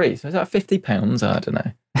things for free. So is that £50? I don't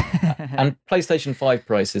know. And PlayStation 5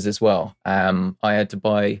 prices as well. I had to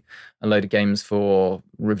buy a load of games for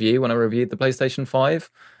review when I reviewed the PlayStation 5.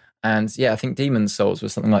 And I think Demon's Souls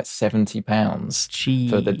was something like £70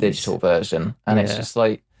 for the digital version. And it's just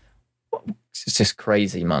like, it's just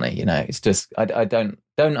crazy money, It's just, I don't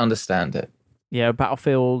understand it. Yeah,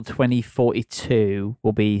 Battlefield 2042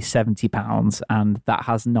 will be £70, and that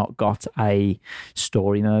has not got a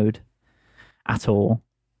story mode at all.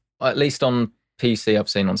 At least on PC, I've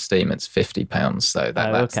seen on Steam, it's £50. So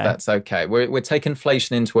that's okay. We're taking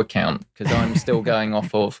inflation into account, because I'm still going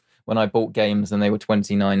off of when I bought games and they were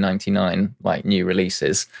 $29.99, like new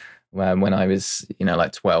releases, when I was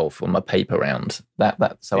 12 on my paper round.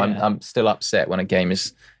 I'm still upset when a game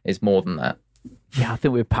is more than that. Yeah, I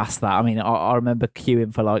think we're past that. I mean, I remember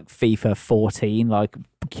queuing for like FIFA 14, like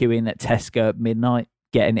queuing at Tesco at midnight,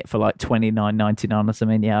 getting it for like $29.99 or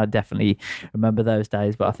something. Yeah, I definitely remember those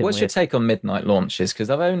days. But I think what's your take on midnight launches? Because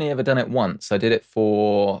I've only ever done it once. I did it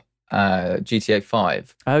for GTA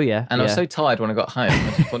 5. Oh yeah, and I was so tired when I got home.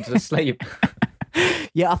 I just wanted to sleep.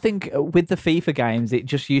 Yeah, I think with the FIFA games, it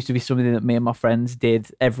just used to be something that me and my friends did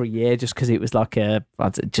every year, just because it was like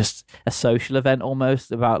just a social event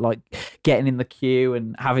almost, about like getting in the queue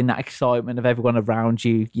and having that excitement of everyone around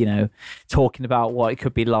you, talking about what it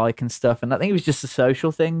could be like and stuff. And I think it was just a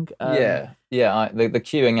social thing. The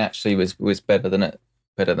queuing actually was better than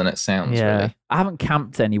it sounds. Yeah, really. I haven't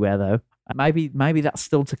camped anywhere though. Maybe that's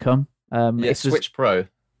still to come. Switch Pro.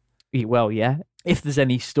 Well, yeah. If there's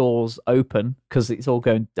any stores open, because it's all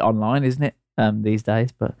going online, isn't it, these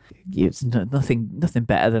days? But it's nothing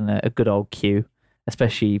better than a good old queue,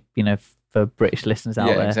 especially for British listeners out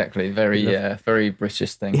there. Yeah, exactly. Very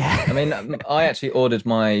British thing. Yeah. I mean, I actually ordered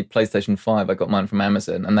my PlayStation 5. I got mine from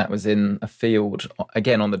Amazon, and that was in a field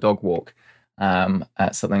again on the dog walk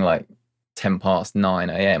at something like 9:10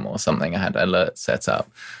 a.m. or something. I had alerts set up.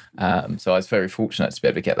 So I was very fortunate to be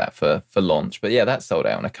able to get that for launch. But that sold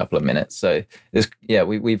out in a couple of minutes. So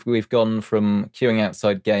we've gone from queuing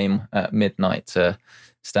outside game at midnight to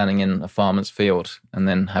standing in a farmer's field and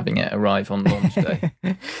then having it arrive on launch day.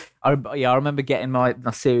 I remember getting my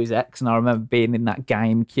Series X, and I remember being in that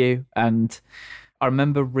game queue, and I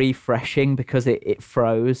remember refreshing because it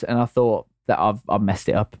froze, and I thought that I've messed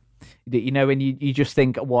it up. When you just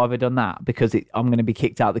think, why have I done that? Because I'm going to be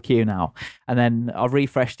kicked out of the queue now. And then I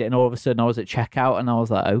refreshed it, and all of a sudden I was at checkout, and I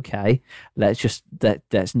was like, okay, let's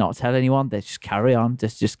not tell anyone. Let's just carry on.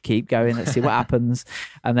 Just keep going. Let's see what happens.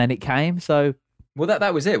 And then it came. So, well,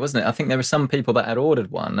 that was it, wasn't it? I think there were some people that had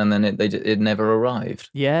ordered one, and then it never arrived.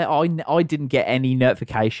 Yeah, I didn't get any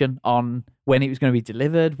notification on when it was going to be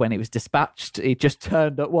delivered, when it was dispatched. It just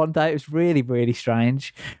turned up one day. It was really, really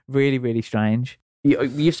strange. Really, really strange.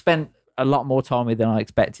 You've spent a lot more time with than I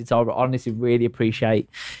expected. So I honestly really appreciate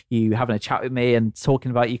you having a chat with me and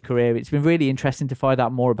talking about your career. It's been really interesting to find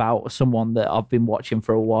out more about someone that I've been watching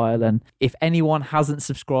for a while. And if anyone hasn't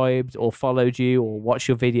subscribed or followed you or watched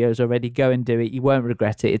your videos already, go and do it. You won't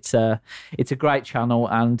regret it. It's a great channel,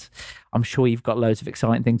 and I'm sure you've got loads of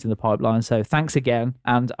exciting things in the pipeline. So thanks again.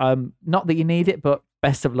 And not that you need it, but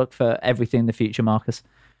best of luck for everything in the future, Marcus.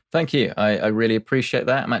 Thank you. I really appreciate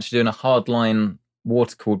that. I'm actually doing a hardline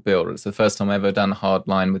water-cooled build. It's the first time I've ever done a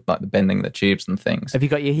hardline with like the bending the tubes and things. Have you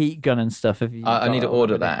got your heat gun and stuff? I need to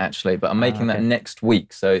order that actually, but I'm making that next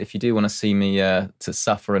week. So if you do want to see me to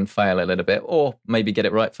suffer and fail a little bit, or maybe get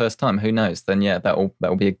it right first time, who knows? Then yeah, that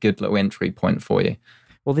will be a good little entry point for you.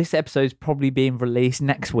 Well, this episode's probably being released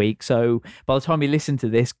next week. So by the time you listen to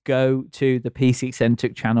this, go to the PC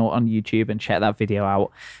Eccentric channel on YouTube and check that video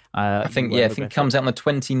out. I think it comes out on the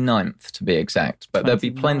 29th to be exact. But 29th. There'll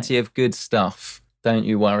be plenty of good stuff. Don't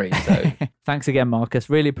you worry. So. Thanks again, Marcus.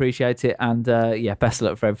 Really appreciate it. And best of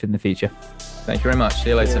luck for everything in the future. Thank you very much. See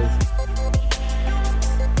you later.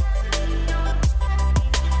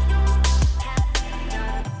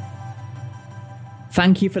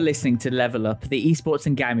 Thank you for listening to Level Up, the esports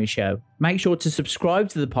and gaming show. Make sure to subscribe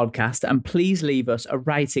to the podcast and please leave us a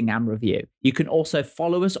rating and review. You can also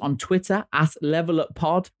follow us on Twitter at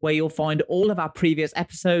LevelUpPod, where you'll find all of our previous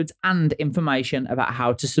episodes and information about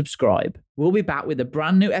how to subscribe. We'll be back with a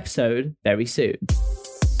brand new episode very soon.